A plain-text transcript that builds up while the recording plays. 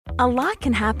A lot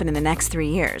can happen in the next 3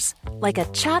 years. Like a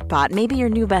chatbot may be your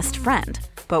new best friend.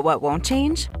 But what won't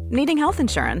change? Needing health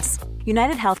insurance.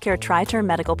 United Healthcare Tri-Term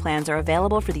Medical Plans are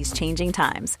available for these changing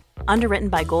times. Underwritten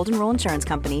by Golden Rule Insurance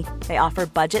Company, they offer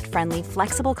budget-friendly,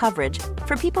 flexible coverage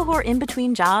for people who are in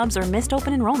between jobs or missed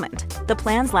open enrollment. The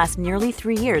plans last nearly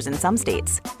 3 years in some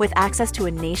states, with access to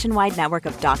a nationwide network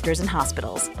of doctors and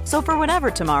hospitals. So for whatever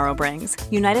tomorrow brings,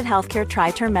 United Healthcare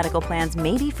Tri-Term Medical Plans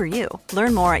may be for you.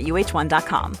 Learn more at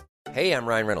uh1.com. Hey, I'm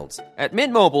Ryan Reynolds. At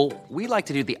Mint Mobile, we like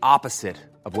to do the opposite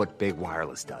of what Big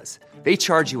Wireless does. They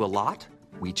charge you a lot,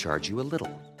 we charge you a little.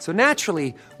 So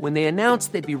naturally, when they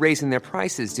announced they'd be raising their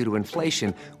prices due to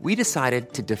inflation, we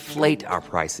decided to deflate our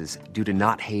prices due to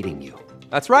not hating you.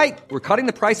 That's right. We're cutting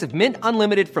the price of Mint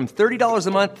Unlimited from $30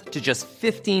 a month to just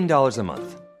 $15 a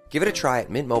month. Give it a try at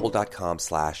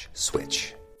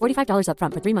mintmobile.com/switch. $45 up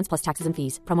front for 3 months plus taxes and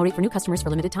fees. Promo rate for new customers for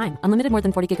limited time. Unlimited more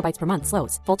than 40 gigabytes per month.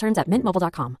 Slows full terms at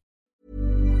mintmobile.com.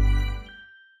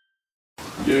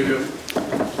 Diego,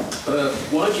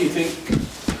 why do you think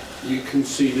you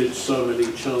conceded so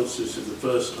many chances in the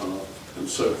first half and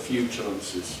so few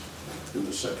chances in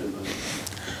the second half?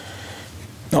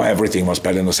 No, everything was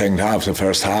better in the second half. The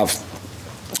first half,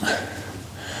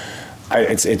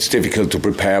 it's difficult to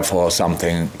prepare for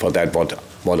something for that.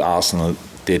 What Arsenal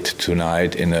did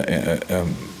tonight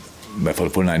for the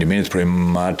full 90 minutes, pretty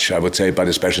much, I would say, but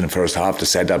especially in the first half, the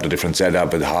different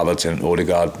setup with Havertz and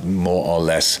Odegaard, more or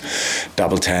less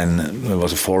double 10. It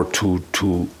was a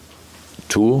 4-2-2,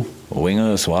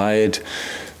 wingers wide,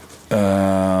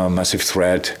 massive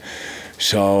threat.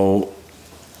 So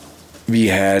we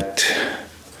had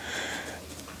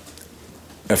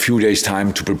a few days'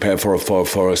 time to prepare for a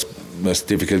most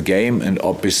difficult game, and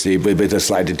obviously with a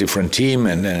slightly different team,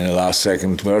 and then in the last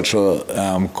second Virgil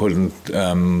couldn't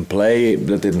play.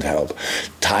 That didn't help.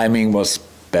 Timing was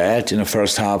bad in the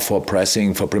first half for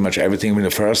pressing, for pretty much everything in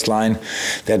the first line.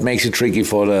 That makes it tricky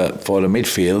for the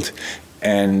midfield,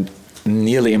 and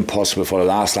nearly impossible for the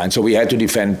last line. So we had to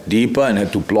defend deeper and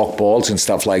had to block balls and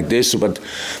stuff like this. But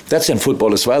that's in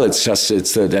football as well.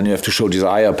 Then you have to show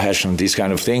desire, passion, these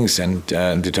kind of things, and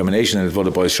determination. And what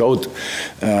the boys showed.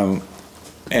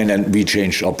 And then we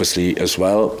changed obviously as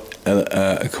well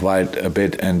quite a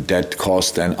bit, and that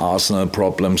caused then Arsenal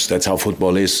problems. That's how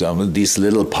football is. These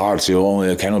little parts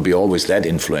you cannot be always that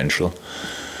influential.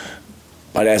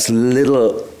 But as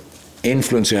little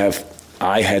influence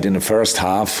I had in the first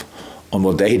half on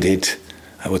what they did,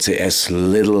 I would say as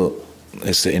little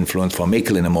as the influence for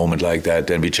Mikkel in a moment like that.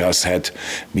 And we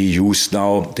used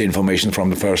now the information from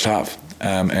the first half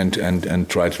and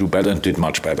tried to do better and did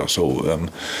much better. So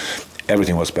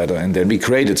everything was better. And then we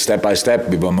created step by step.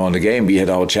 We were more in the game. We had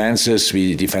our chances.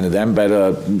 We defended them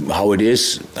better. How it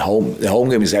is, the home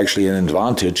game is actually an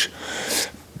advantage.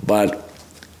 But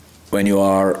when you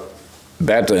are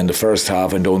better in the first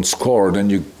half and don't score,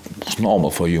 then it's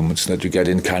normal for humans that you get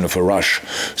in kind of a rush.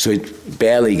 So it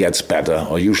barely gets better,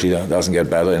 or usually doesn't get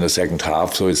better in the second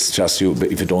half. So it's just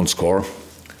if you don't score.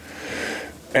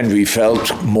 And we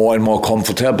felt more and more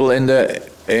comfortable in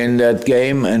that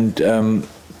game, and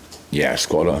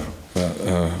scored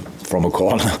from a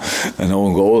corner, an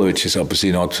own goal, which is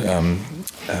obviously not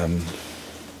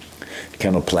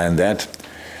cannot plan that.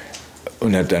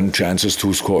 And had then chances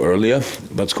to score earlier,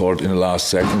 but scored in the last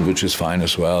second, which is fine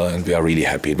as well, and we are really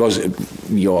happy. It was,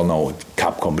 you all know,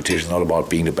 cup competition is not about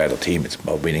being the better team, it's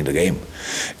about winning the game.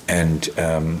 And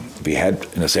we had,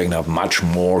 in the second half, much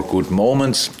more good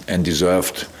moments and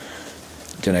deserved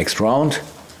the next round.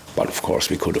 But of course,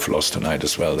 we could have lost tonight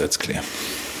as well, that's clear.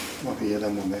 Congrats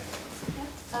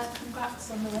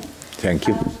on the win. Thank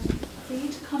you. For you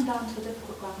to come down to a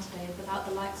difficult ground today without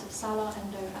the likes of Salah,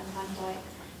 Endo and Van Dijk,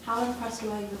 how impressed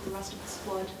were you with the rest of the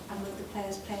squad and with the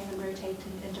players playing and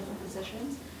rotating in different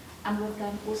positions, and with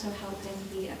them also helping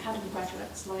the academy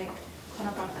graduates like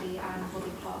Conor Bradley and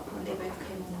Bobby Clark when they both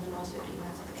came on in the last 15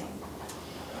 minutes of the game?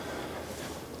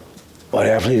 What I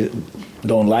actually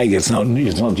don't like, it's not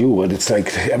you, but it's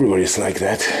like everybody's like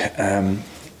that.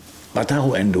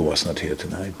 Batao Endo was not here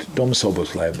tonight. Dom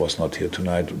Soboslai was not here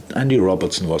tonight. Andy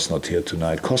Robertson was not here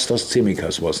tonight. Kostas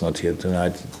Tsimikas was not here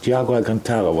tonight. Thiago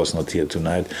Alcantara was not here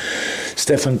tonight.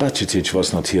 Stefan Bajcetic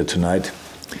was not here tonight.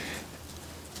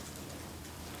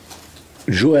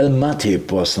 Joel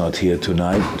Matip was not here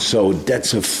tonight. So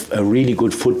that's a really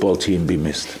good football team we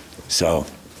missed. So,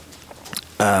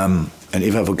 and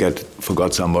if I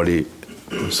forgot somebody,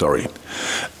 sorry.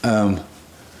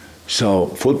 So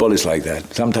football is like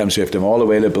that. Sometimes you have them all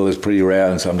available, it's pretty rare,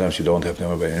 and sometimes you don't have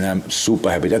them available. And I'm super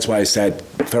happy. That's why I said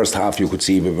first half you could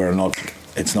see we were not,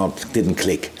 didn't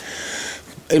click.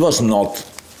 It was not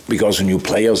because of new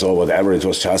players or whatever. It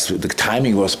was just the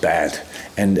timing was bad,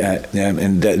 and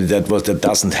that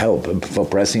doesn't help for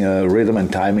pressing. Rhythm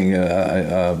and timing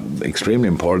are extremely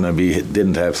important, and we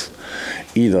didn't have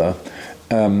either.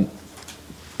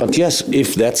 But yes,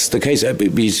 if that's the case,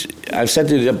 I've said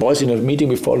to the boys in a meeting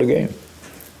before the game.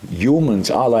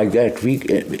 Humans are like that.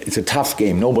 It's a tough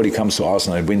game. Nobody comes to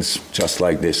Arsenal and wins just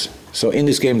like this. So in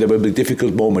this game, there will be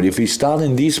difficult moments. If we start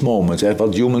in these moments, that's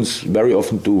what humans very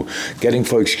often do, getting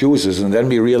for excuses, and then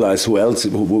we realize who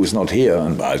is not here,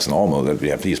 and it's normal that we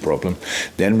have these problems,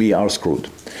 then we are screwed.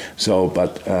 So,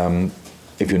 but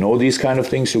if you know these kind of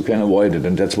things, you can avoid it,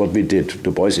 and that's what we did.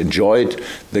 The boys enjoyed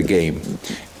the game,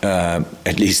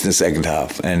 at least in the second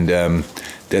half, and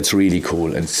that's really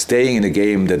cool. And staying in a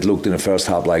game that looked in the first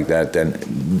half like that, then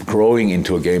growing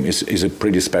into a game is a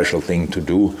pretty special thing to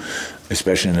do,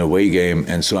 especially in an away game.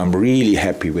 And so I'm really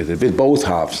happy with it, with both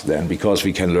halves then, because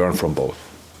we can learn from both.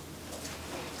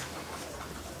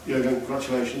 Jürgen,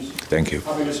 congratulations. Thank you.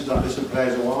 Having listened to that, listen to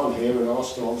players who aren't here, and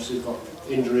Arsenal obviously got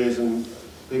injuries and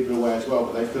people away as well,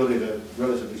 but they fielded a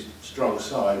relatively strong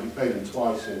side. We played them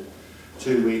twice in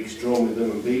 2 weeks, drawn with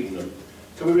them and beaten them.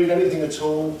 Can we read anything at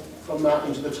all from that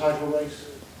into the title race?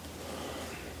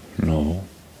 No.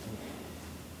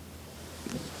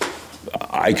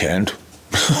 I can't.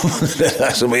 That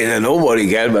doesn't mean that nobody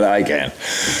can, but I can.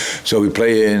 So we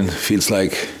play in, feels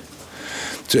like...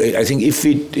 So I think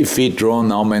if we draw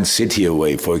now Man City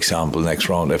away, for example, next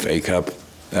round FA Cup,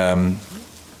 then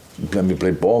we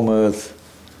play Bournemouth,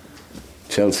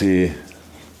 Chelsea,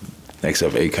 next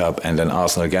FA Cup, and then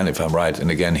Arsenal again, if I'm right,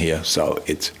 and again here. So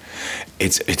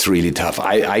it's really tough.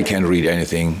 I can't read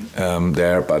anything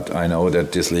there, but I know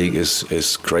that this league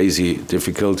is crazy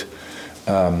difficult.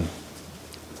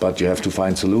 But you have to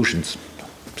find solutions.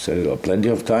 I've said it plenty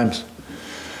of times.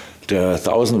 There are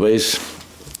 1,000 ways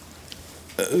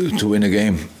to win a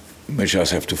game. We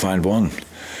just have to find one.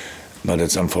 But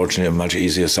it's unfortunately much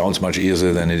easier. Sounds much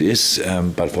easier than it is.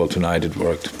 But for tonight it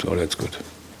worked, so that's good.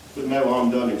 But no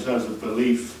harm done in terms of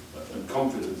belief and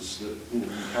confidence that you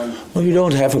can. Well, we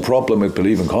don't have a problem with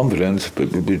belief and confidence,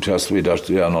 but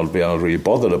we are not really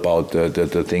bothered about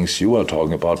the things you are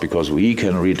talking about, because we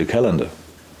can read the calendar.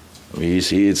 We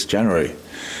see it's January.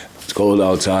 It's cold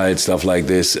outside, stuff like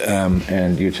this,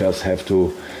 and you just have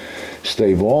to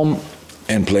stay warm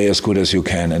and play as good as you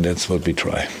can, and that's what we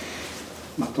try.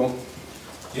 Martin?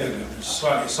 Yeah,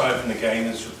 slightly aside from the game,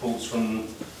 there's reports from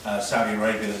Saudi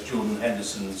Arabia that Jordan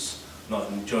Henderson's not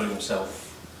enjoying himself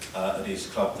at his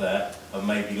club there and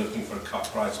maybe looking for a cut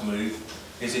price move.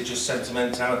 Is it just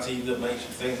sentimentality that makes you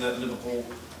think that Liverpool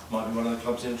might be one of the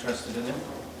clubs interested in him?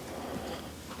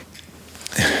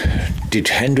 Did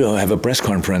Hendo have a press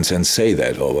conference and say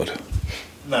that, or what?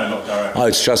 No, not directly. Oh,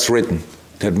 it's just written.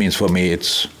 That means for me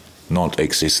it's not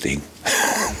existing.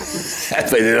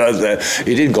 But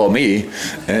he didn't call me,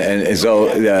 and so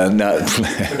no.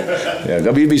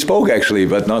 Yeah, we spoke actually,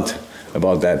 but not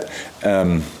about that.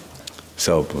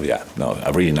 So yeah, no,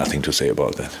 I've really nothing to say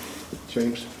about that.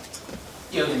 James?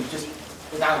 Jürgen, just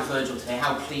without Virgil today,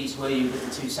 how pleased were you with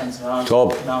the two centre-halves?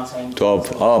 Top.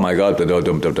 Oh my God,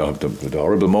 the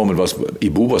horrible moment was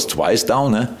Ibu was twice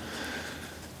down, and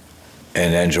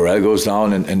then Jarrell goes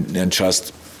down and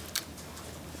just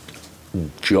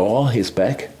jaw his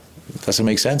back. Does it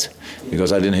make sense?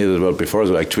 Because I didn't hear the word before,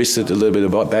 so I twisted a little bit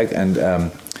about back, and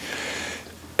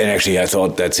actually I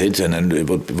thought that's it, and then it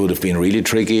would have been really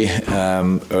tricky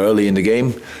early in the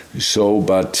game. So,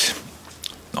 but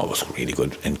no, it was really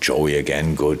good, and Joey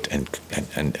again good,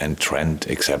 and Trent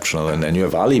exceptional, and then you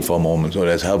have Ali for a moment, so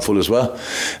that's helpful as well.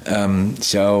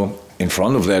 So in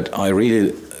front of that,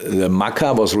 the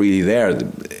Maka was really there.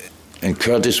 And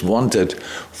Curtis wanted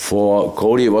for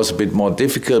Cody, it was a bit more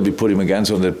difficult. We put him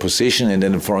against on that position, and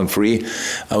then the front three,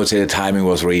 I would say the timing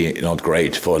was really not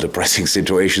great for the pressing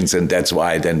situations, and that's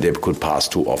why then they could pass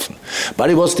too often.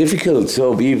 But it was difficult,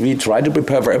 so we tried to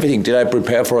prepare for everything. Did I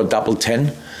prepare for a double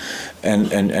 10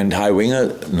 and high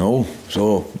winger? No,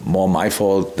 so more my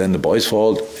fault than the boys'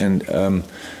 fault, and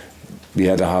we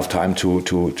had a half time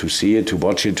to see it, to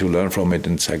watch it, to learn from it.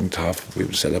 In the second half,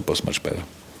 the setup was much better.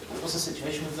 What's the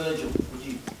situation with Virgil? Would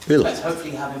you expect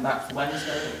hopefully have him back for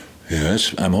Wednesday?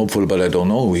 Yes, I'm hopeful, but I don't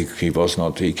know. He was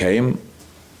not. He came,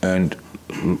 and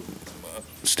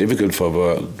it's difficult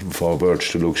for Virg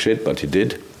to look shit, but he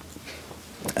did,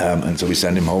 and so we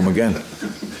sent him home again.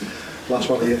 Last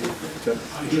one here.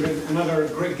 Another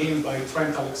great game by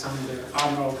Trent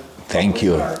Alexander-Arnold. Thank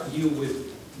you. How are you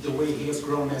with the way he has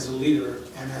grown as a leader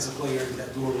and as a player in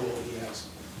that dual role he has?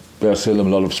 There's still a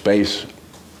lot of space,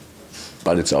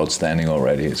 but it's outstanding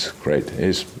already. It's great.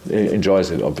 He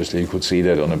enjoys it, obviously. You could see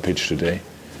that on the pitch today.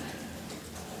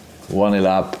 1-0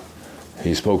 up.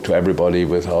 He spoke to everybody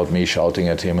without me shouting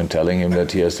at him and telling him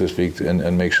that he has to speak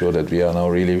and make sure that we are now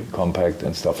really compact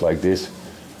and stuff like this.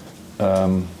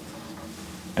 And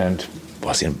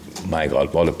my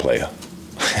God, what a player.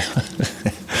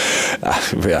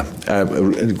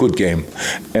 A good game.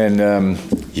 And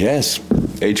yes,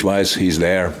 age-wise, he's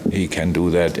there. He can do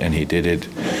that, and he did it.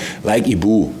 Like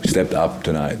Ibu stepped up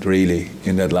tonight, really,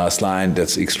 in that last line.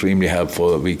 That's extremely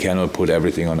helpful. We cannot put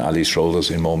everything on Ali's shoulders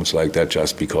in moments like that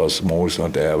just because Mo is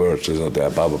not there, Wirtz is not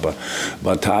there, blah, blah, blah.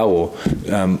 But Tao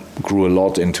grew a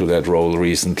lot into that role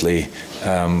recently.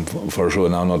 For sure,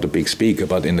 now not a big speaker,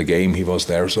 but in the game he was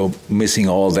there. So missing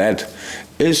all that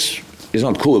is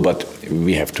not cool, but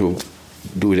we have to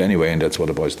do it anyway, and that's what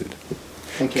the boys did.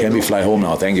 Thank you. Can we fly home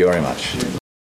now? Thank you very much.